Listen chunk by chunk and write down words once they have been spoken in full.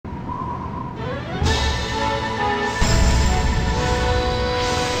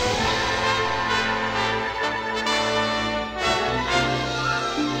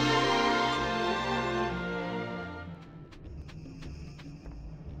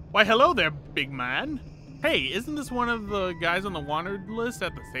Why, hello there, big man. Hey, isn't this one of the guys on the wanted list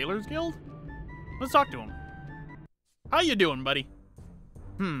at the Sailors Guild? Let's talk to him. How you doing, buddy?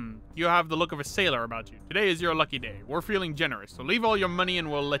 You have the look of a sailor about you. Today is your lucky day. We're feeling generous, so leave all your money and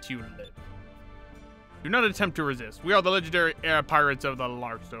we'll let you live. Do not attempt to resist. We are the legendary air pirates of the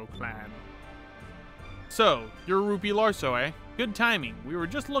Larso clan. So, you're Rupee Larso, eh? Good timing. We were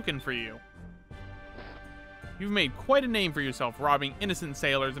just looking for you. You've made quite a name for yourself, robbing innocent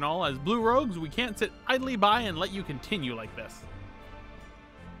sailors and all. As blue rogues, we can't sit idly by and let you continue like this.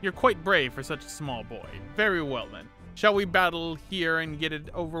 You're quite brave for such a small boy. Very well then. Shall we battle here and get it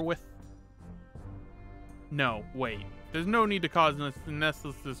over with? No, wait. There's no need to cause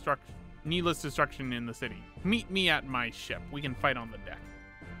needless destruction in the city. Meet me at my ship. We can fight on the deck.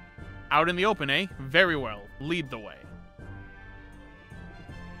 Out in the open, eh? Very well. Lead the way.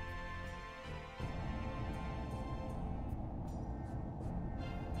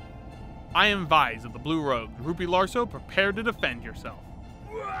 I am Vise of the Blue Rogue. Rupee Larso, prepare to defend yourself.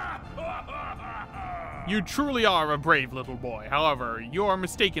 You truly are a brave little boy. However, you are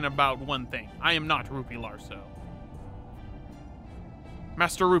mistaken about one thing. I am not Rupee Larso.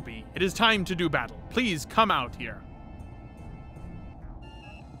 Master Rupee, it is time to do battle. Please come out here.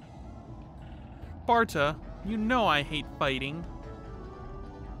 Barta, you know I hate fighting.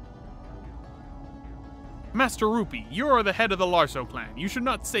 Master Rupee, you are the head of the Larso clan. You should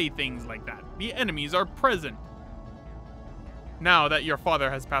not say things like that. The enemies are present. Now that your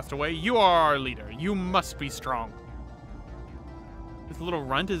father has passed away, you are our leader. You must be strong. This little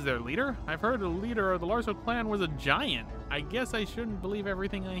runt is their leader? I've heard the leader of the Larso clan was a giant. I guess I shouldn't believe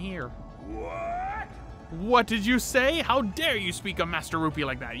everything I hear. What? What did you say? How dare you speak of Master Rupee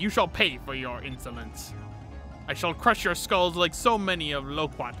like that? You shall pay for your insolence. I shall crush your skulls like so many of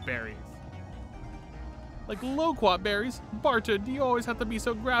loquat berries. Like loquat berries? Barta, do you always have to be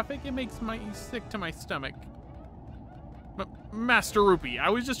so graphic? It makes me sick to my stomach. Master Rupee, I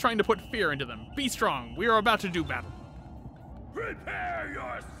was just trying to put fear into them. Be strong. We are about to do battle. Prepare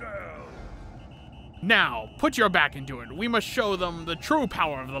yourselves! Now, put your back into it. We must show them the true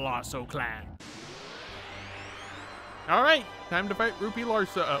power of the Larso clan. All right, time to fight Rupee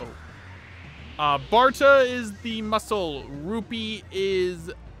Larso. Barta is the muscle. Rupee is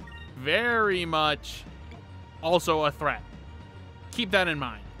very much also a threat. Keep that in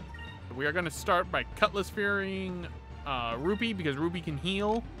mind. We are going to start by Cutlass Fearing Rupee, because Rupee can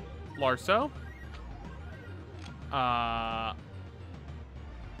heal Larso.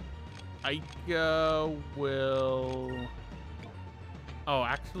 Aika will... Oh,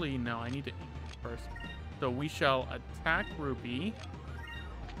 actually, no. I need to ink first. So we shall attack Rupee.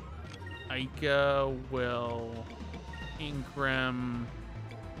 Aika will Ingram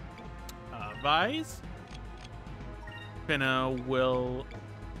Vise. Finna will...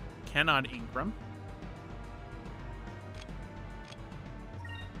 cannot Ingram.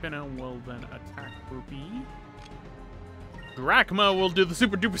 Finna will then attack Rupee. Drachma will do the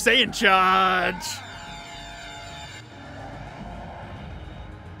Super Duper Saiyan charge!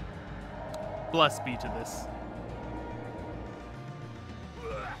 Bless be to this.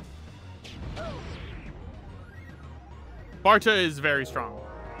 Barta is very strong.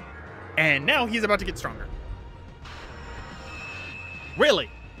 And now he's about to get stronger.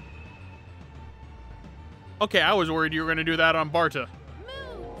 Really? Okay, I was worried you were going to do that on Barta.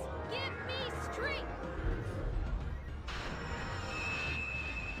 Moons, give me strength.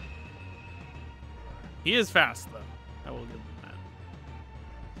 He is fast, though. I will give him that.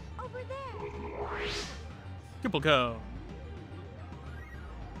 Over there. Triple go.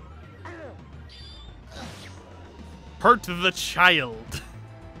 Hurt the child.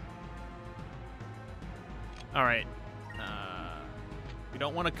 All right. We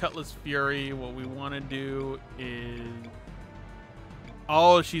don't want a Cutlass Fury. What we want to do is...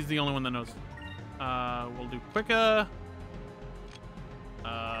 Oh, she's the only one that knows. We'll do Quicka.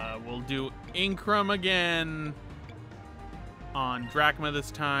 We'll do Inkrum again on Drachma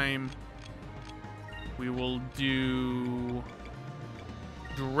this time. We will do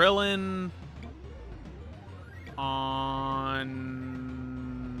Drillin on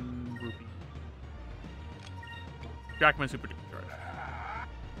Rupee. Drachma Super Duper Charge.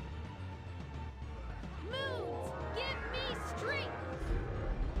 Moons, give me strength.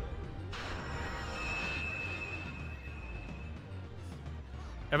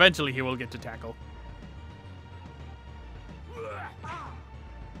 Eventually he will get to tackle.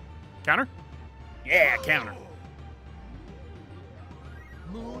 Counter? Yeah, counter.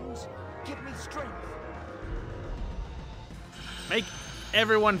 Moons, give me strength. Make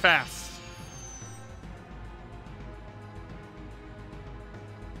everyone fast.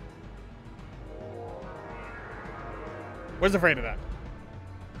 Was afraid of that.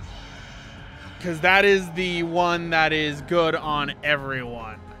 Because that is the one that is good on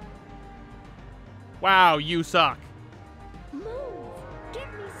everyone. Wow, you suck. Move! Give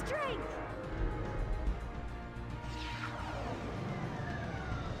me strength!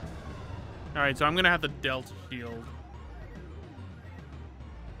 Alright, so I'm going to have the Delta Shield.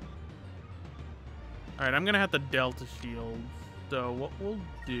 Alright, I'm going to have the Delta Shield. So what we'll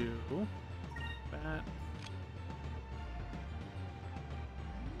do... That...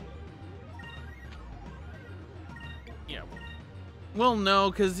 Yeah, well,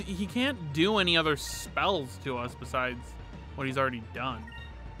 no, because he can't do any other spells to us besides what he's already done.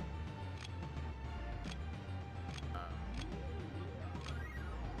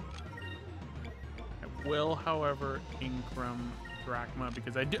 I will, however, Incrum Drachma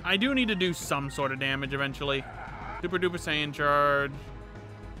because I do need to do some sort of damage eventually. Super Duper Saiyan charge.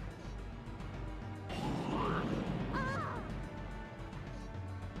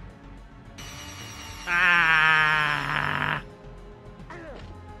 Ah!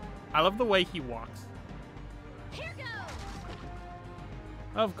 I love the way he walks. Here goes!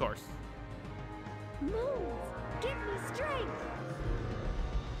 Of course. Move! Give me strength!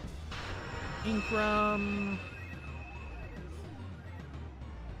 Incrum.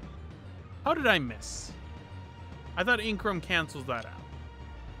 How did I miss? I thought Incrum cancels that out.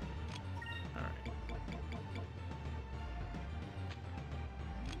 Alright.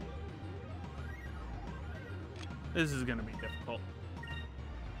 This is gonna be difficult.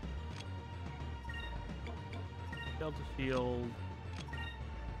 Delta Shield.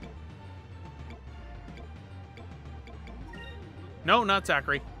 No, not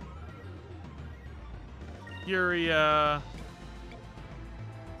Zachary. Furia.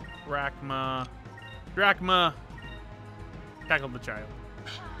 Drachma. Tackle the child.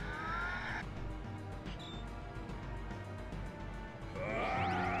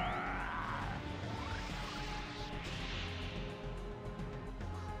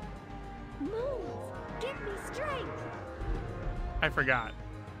 Move! Give me strength! I forgot.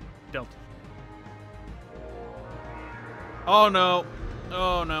 Delta. Oh no.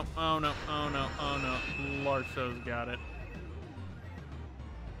 Oh no. Oh no. Oh no. Oh no. Larso's got it.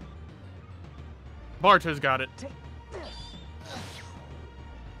 Barto's got it.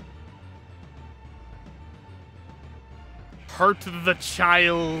 Hurt the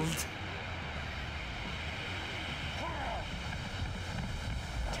child.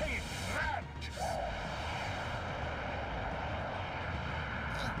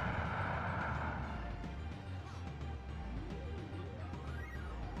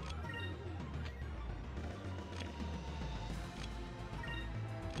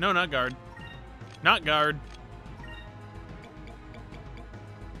 No, not guard. Not guard.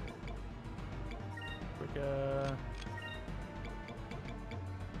 Quick,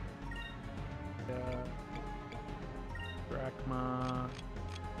 Drachma.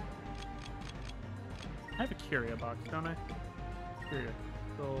 I have a Curia box, don't I? Curia.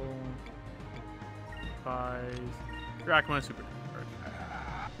 Soul. Spies. Drachma, super.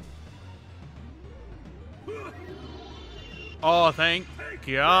 Oh, thank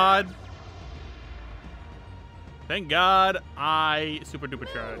God. Thank God I super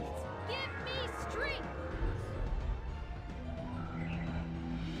duper charged. Give me strength!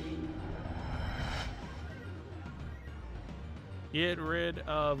 Get rid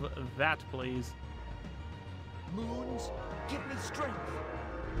of that, please. Moons, give me strength.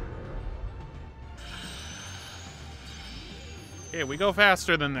 Okay, we go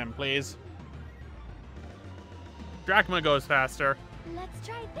faster than them, please. Drachma goes faster. Let's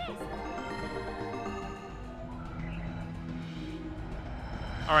try this!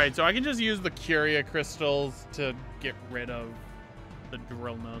 Alright, so I can just use the Curia crystals to get rid of the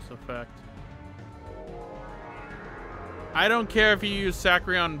drill nose effect. I don't care if you use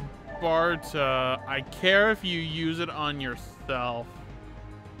Zachary on Barta. I care if you use it on yourself.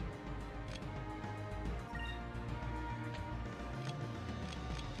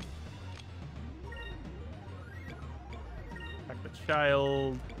 Attack the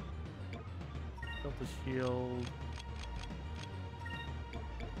child. Built the shield.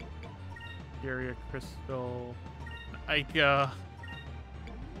 Area crystal. Like,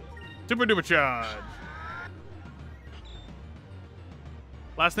 super duper charge.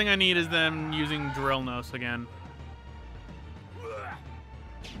 Last thing I need is them using drill nose again.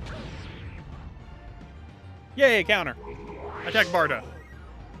 Yay, counter. Attack Barta.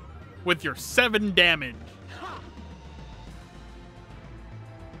 With your 7 damage.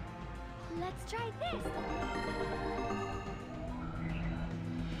 Let's try this!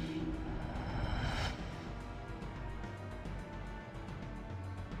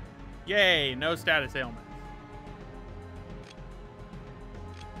 Yay, no status ailments.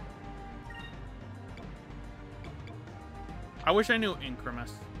 I wish I knew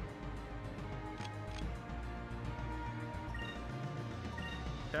Incremus.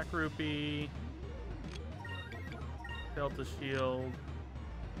 Attack Rupee. Delta Shield.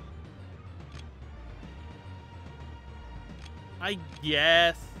 I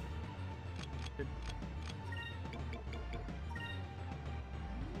guess.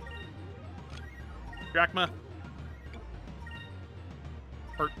 Drachma.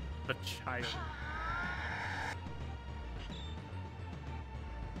 Hurt the child.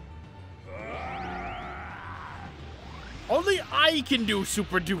 Only I can do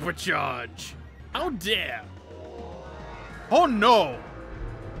super duper charge. How dare. Oh no.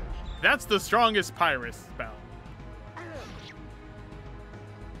 That's the strongest Pyrus spell.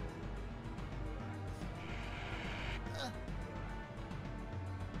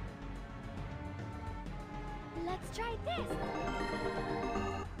 Let's try this.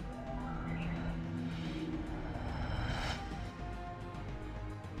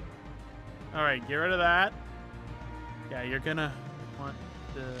 All right, get rid of that. Yeah, you're gonna want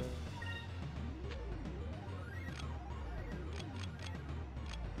to...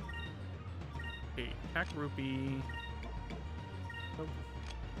 Okay, attack Rupee.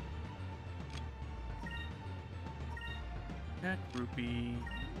 Attack Rupee.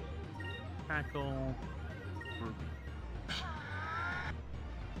 Tackle Rupee.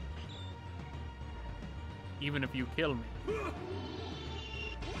 Even if you kill me.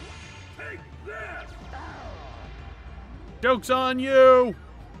 Take this! Joke's on you!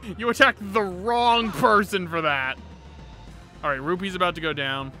 You attacked the wrong person for that. Alright, Rupee's about to go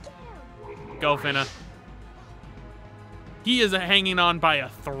down. Go, Finna. He is hanging on by a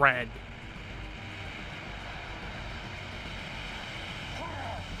thread.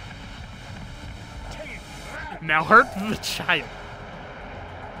 Now hurt the child.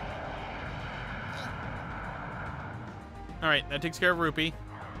 Alright, that takes care of Rupee.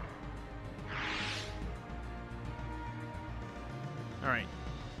 Alright.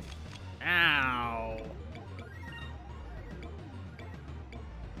 Ow.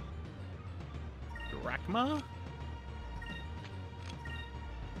 Drachma?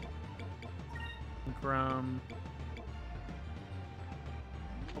 Grum.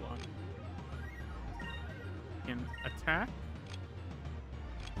 Hold on. Can attack.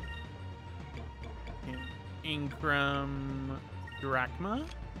 Can Ingram Drachma.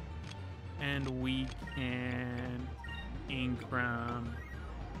 And we can Ingram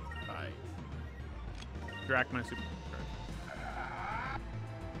Drachma super.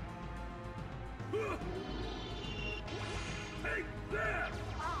 Take this!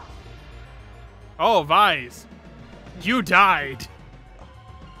 Oh, Vise. You died.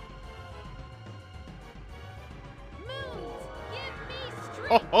 Moons, give me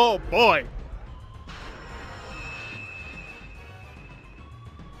strength. Oh boy.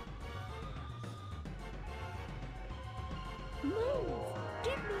 Moons,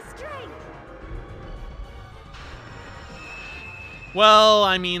 give me strength. Well,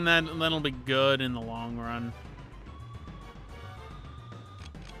 I mean, that'll be good in the long run.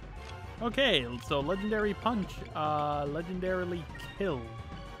 Okay, so legendary punch, legendarily kill.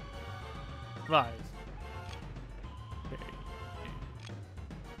 Vise. Okay.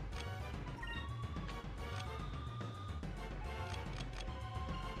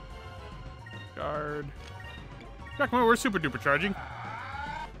 Guard. Drachma, we're super duper charging.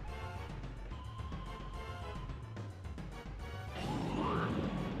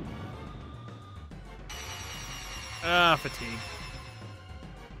 Fatigue.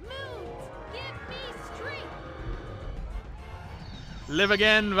 Moons, give me strength. Live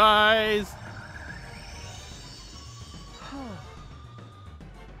again, Vise.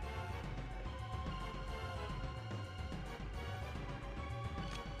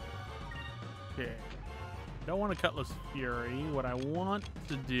 Okay. Don't want to Cutlass Fury. What I want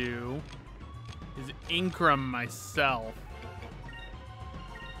to do is Incrum myself.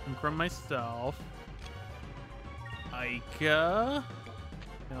 Incrum myself. Ica.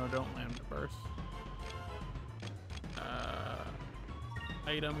 No, don't land the burst.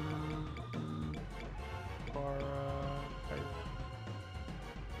 Item. Bara.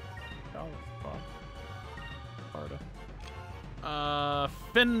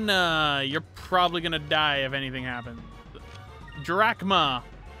 Finna, you're probably gonna die if anything happens. Drachma.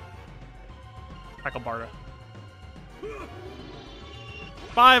 Tackle Barda.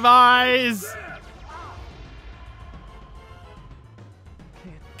 5 eyes.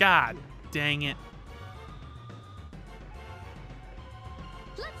 God dang it.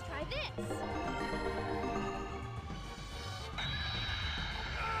 Let's try this. this.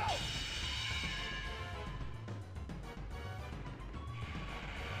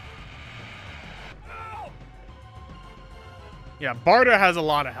 Yeah, Barda has a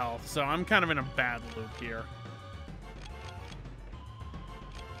lot of health, so I'm kind of in a bad loop here.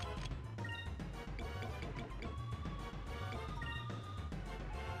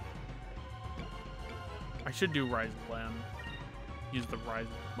 I should do Rise of Lamb. Use the Rise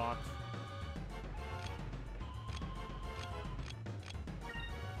box.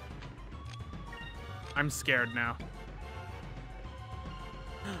 I'm scared now.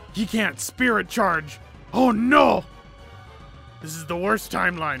 He can't spirit charge! Oh no! This is the worst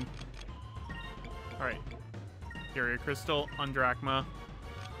timeline. Alright. Carrier Crystal on Drachma.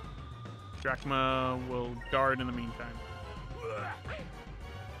 Drachma will guard in the meantime.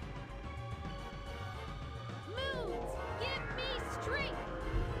 Moons, give me strength.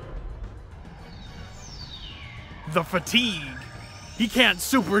 The fatigue! He can't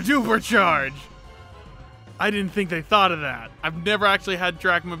super duper charge! I didn't think they thought of that. I've never actually had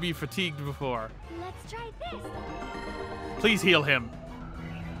Drachma be fatigued before. Let's try this. Please heal him.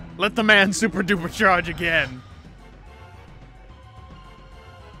 Let the man super duper charge again.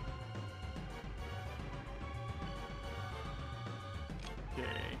 Okay.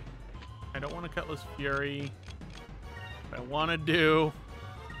 I don't want to Cutlass Fury. What I want to do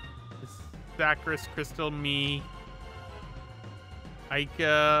is Sacris Crystal me.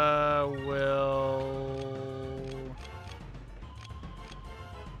 Aika will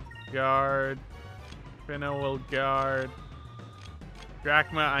guard. Finna will guard.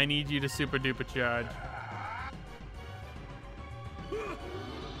 Drachma, I need you to super duper charge.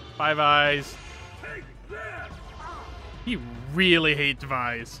 5 eyes. Take that! He really hates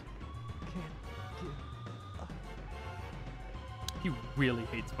Vise. He really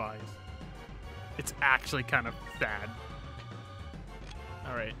hates Vise. It's actually kind of sad.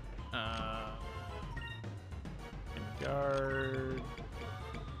 Alright. Guard.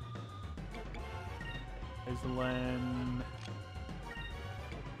 Island.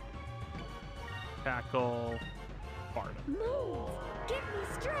 Tackle. Barda. Moons, give me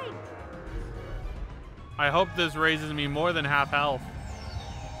strength. I hope this raises me more than half health.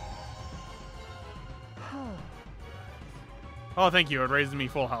 Oh, thank you. It raises me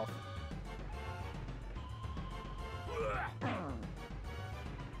full health.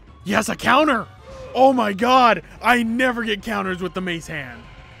 Yes, a counter! Oh my god! I never get counters with the mace hand.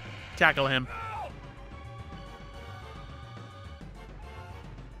 Tackle him.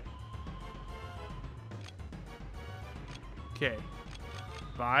 Okay.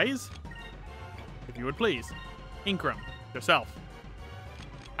 Vise? If you would please. Inkram, yourself.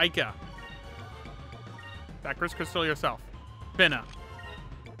 Aika. Sacris Crystal, yourself. Finna.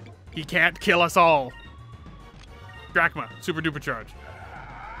 He can't kill us all. Drachma, super duper charge.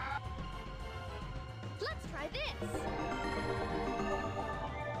 Let's try this.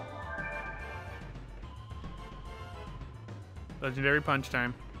 Legendary punch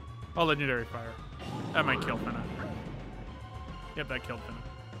time. Oh, legendary fire. That might kill Finna. Yep, that killed Finna.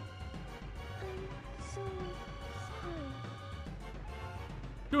 I'm so sorry.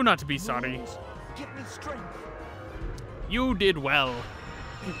 Do not to be sorry. Give me strength! You did well.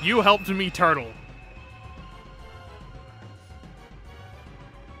 You helped me turtle.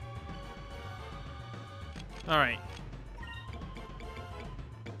 Alright.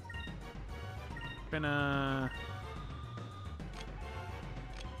 Finna...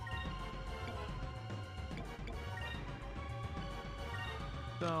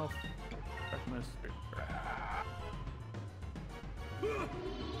 Self.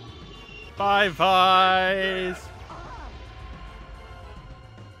 Five eyes.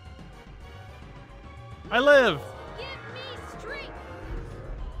 I live. Give me strength.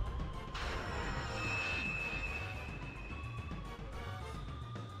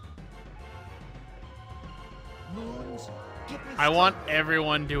 Moons, give me I want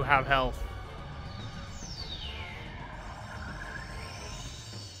everyone to have health.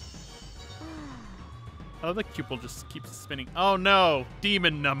 Oh, the cupid just keeps spinning. Oh no,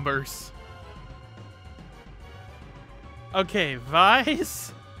 demon numbers. Okay,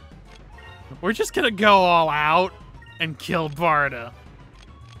 Vice. We're just gonna go all out and kill Barda.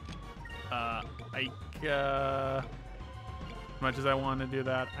 As much as I want to do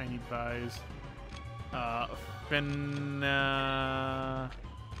that, I need Vice. Finna.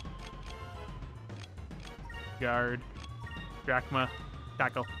 Guard. Drachma.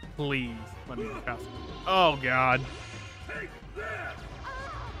 Tackle. Please. Let me pass. Oh, God. Take that!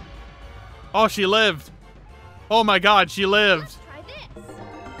 Oh, she lived. Oh, my God. She lived. Let's try this.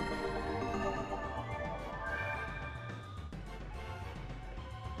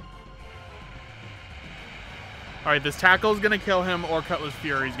 Alright, this tackle is gonna kill him, or Cutlass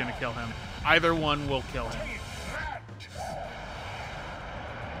Fury is gonna kill him. Either one will kill him.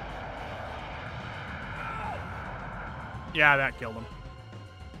 Yeah, that killed him.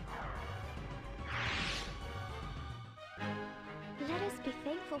 Let us be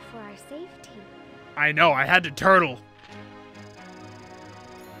thankful for our safety. I know, I had to turtle.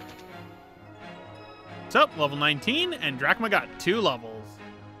 So, level 19, and Drachma got 2 levels.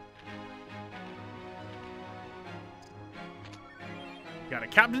 Got a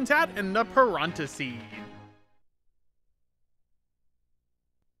Captain's Hat and a Piranha Seed.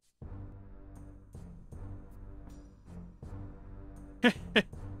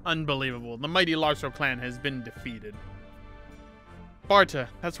 Unbelievable. The mighty Larso clan has been defeated. Barta,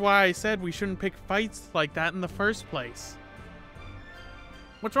 that's why I said we shouldn't pick fights like that in the first place.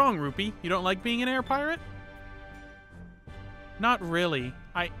 What's wrong, Rupee? You don't like being an air pirate? Not really.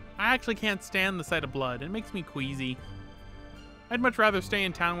 I actually can't stand the sight of blood. It makes me queasy. I'd much rather stay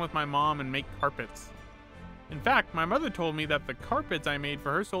in town with my mom and make carpets. In fact, my mother told me that the carpets I made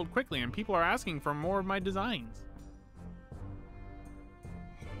for her sold quickly and people are asking for more of my designs.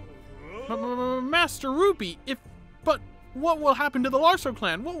 Master Rupee, but what will happen to the Larso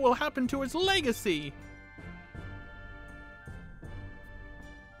clan? What will happen to its legacy?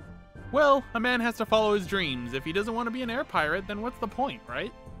 Well, a man has to follow his dreams. If he doesn't want to be an air pirate, then what's the point,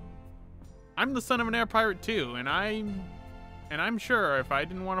 right? I'm the son of an air pirate too, and I'm sure if I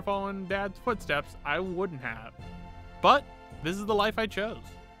didn't want to follow in Dad's footsteps, I wouldn't have. But this is the life I chose.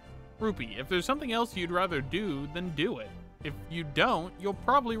 Rupee, if there's something else you'd rather do, then do it. If you don't, you'll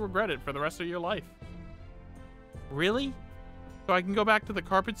probably regret it for the rest of your life. Really? So I can go back to the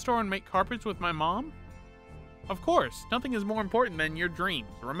carpet store and make carpets with my mom? Of course, nothing is more important than your dreams.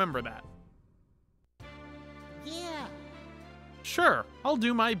 Remember that. Yeah. Sure, I'll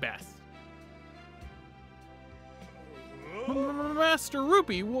do my best. Master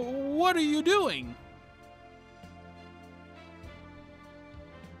Rupee, what are you doing?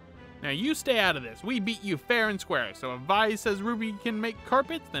 Now you stay out of this. We beat you fair and square. So if Vi says Rupee can make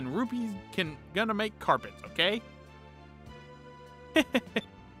carpets, then Rupee's gonna make carpets, okay?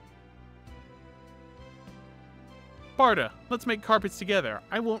 Barta, let's make carpets together.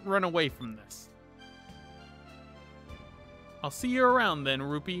 I won't run away from this. I'll see you around then,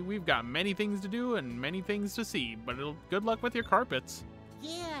 Rupee. We've got many things to do and many things to see, but good luck with your carpets.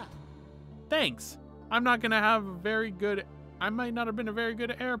 Yeah. Thanks. I might not have been a very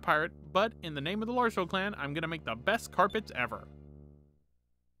good air pirate, but in the name of the Larso clan, I'm gonna make the best carpets ever.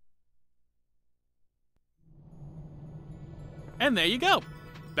 And there you go.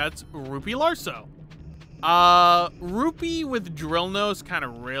 That's Rupee Larso. Rupee with drill nose kind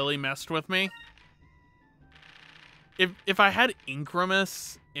of really messed with me. If I had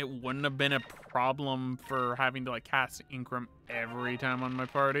Incremus, it wouldn't have been a problem for having to like cast Increm every time on my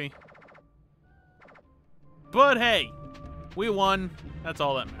party. But hey, we won. That's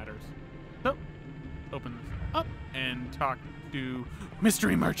all that matters. So, open this up and talk to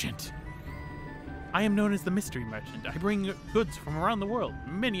Mystery Merchant. I am known as the Mystery Merchant. I bring goods from around the world.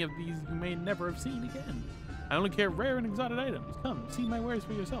 Many of these you may never have seen again. I only carry rare and exotic items. Come, see my wares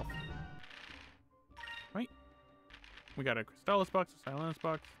for yourself. Right? We got a Crystallis box, a Silenus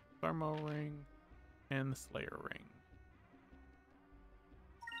box, Thermo ring, and the Slayer ring.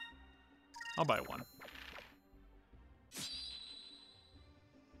 I'll buy one.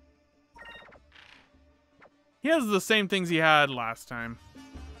 He has the same things he had last time.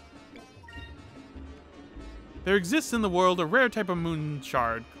 There exists in the world a rare type of moon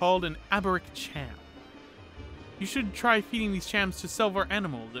shard called an Aberic Cham. You should try feeding these chams to silver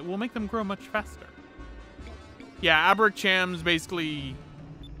animals. It will make them grow much faster. Yeah, Aberic Chams basically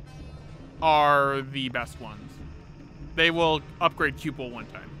are the best ones. They will upgrade Cupil one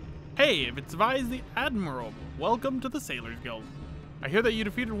time. Hey, if it's Vi's the Admiral, welcome to the Sailors Guild. I hear that you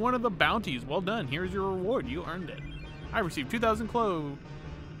defeated one of the bounties. Well done. Here's your reward. You earned it. I received 2,000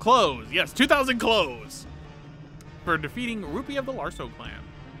 clothes. Yes, 2,000 clothes for defeating Rupee of the Larso clan.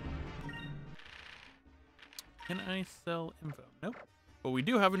 Can I sell info? Nope. But we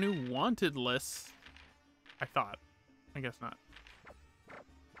do have a new wanted list. I thought. I guess not.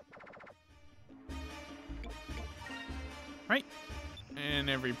 Right. And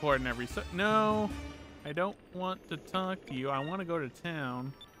every port and every... No. I don't want to talk to you. I want to go to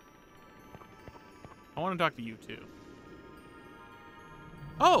town. I want to talk to you too.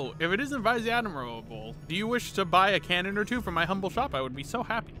 Oh, if it isn't Vi's the Admirable, do you wish to buy a cannon or two from my humble shop? I would be so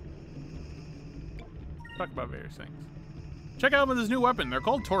happy. Talk about various things. Check out this new weapon. They're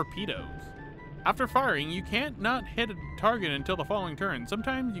called torpedoes. After firing, you can't not hit a target until the following turn.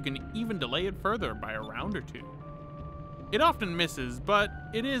 Sometimes you can even delay it further by a round or two. It often misses, but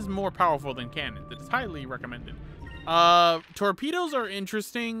it is more powerful than cannons. It is highly recommended. Torpedoes are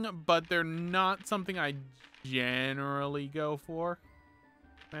interesting, but they're not something I generally go for.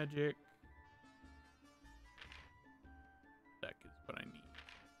 Magic. Deck is what I need.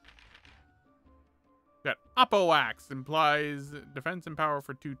 Got Oppo Axe, implies defense and power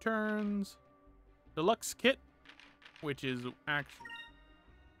for 2 turns. Deluxe Kit, which is actually...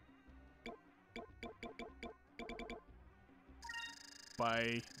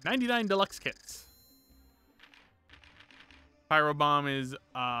 by 99 deluxe kits. Pyro Bomb is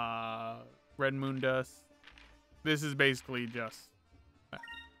Red Moon Dust. This is basically just that.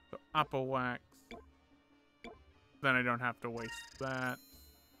 So Oppo Wax. Then I don't have to waste that.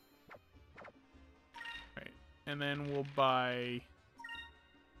 Right. And then we'll buy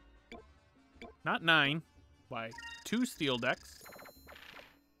not 9, buy 2 steel decks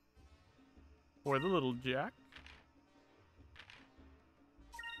for the little jack.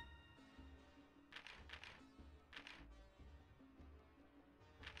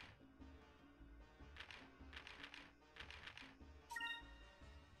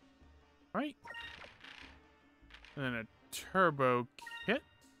 Right. And then a turbo kit.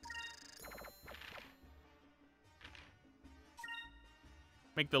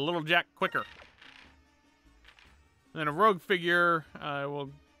 Make the little jack quicker. And then a rogue figure will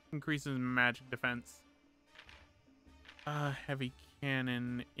increase his magic defense. Heavy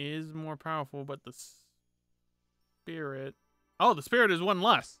cannon is more powerful, but the spirit... Oh, the spirit is 1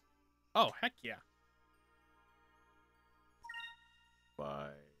 less. Oh, heck yeah.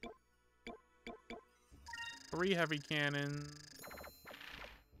 Bye. 3 heavy cannons.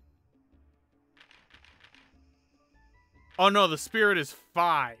 Oh no, the spirit is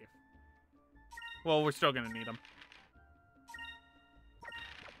 5. Well, we're still gonna need them.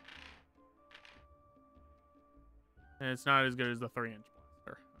 And it's not as good as the 3-inch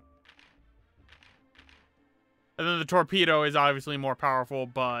blaster. And then the torpedo is obviously more powerful,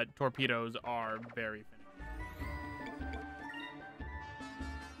 but torpedoes are very thin.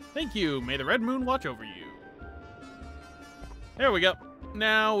 Thank you. May the red moon watch over you. There we go.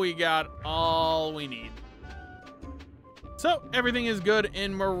 Now we got all we need. So everything is good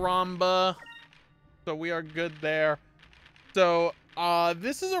in Maramba. So we are good there. So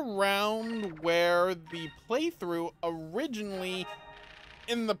this is around where the playthrough originally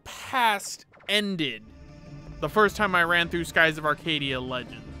in the past ended. The first time I ran through Skies of Arcadia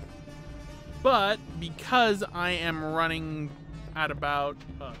Legends. But because I am running at about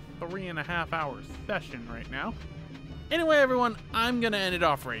a 3.5 hour session right now. Anyway, everyone, I'm going to end it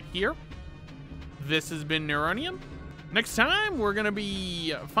off right here. This has been Neronium. Next time, we're going to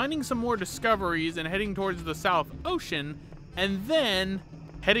be finding some more discoveries and heading towards the South Ocean, and then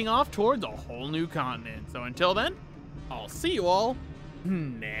heading off towards a whole new continent. So until then, I'll see you all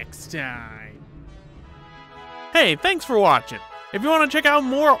next time. Hey, thanks for watching. If you want to check out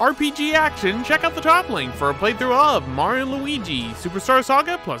more RPG action, check out the top link for a playthrough of Mario & Luigi Superstar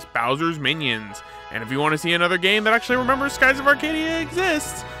Saga plus Bowser's Minions. And if you want to see another game that actually remembers Skies of Arcadia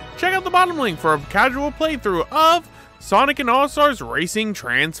exists, check out the bottom link for a casual playthrough of Sonic and All-Stars Racing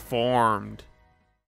Transformed.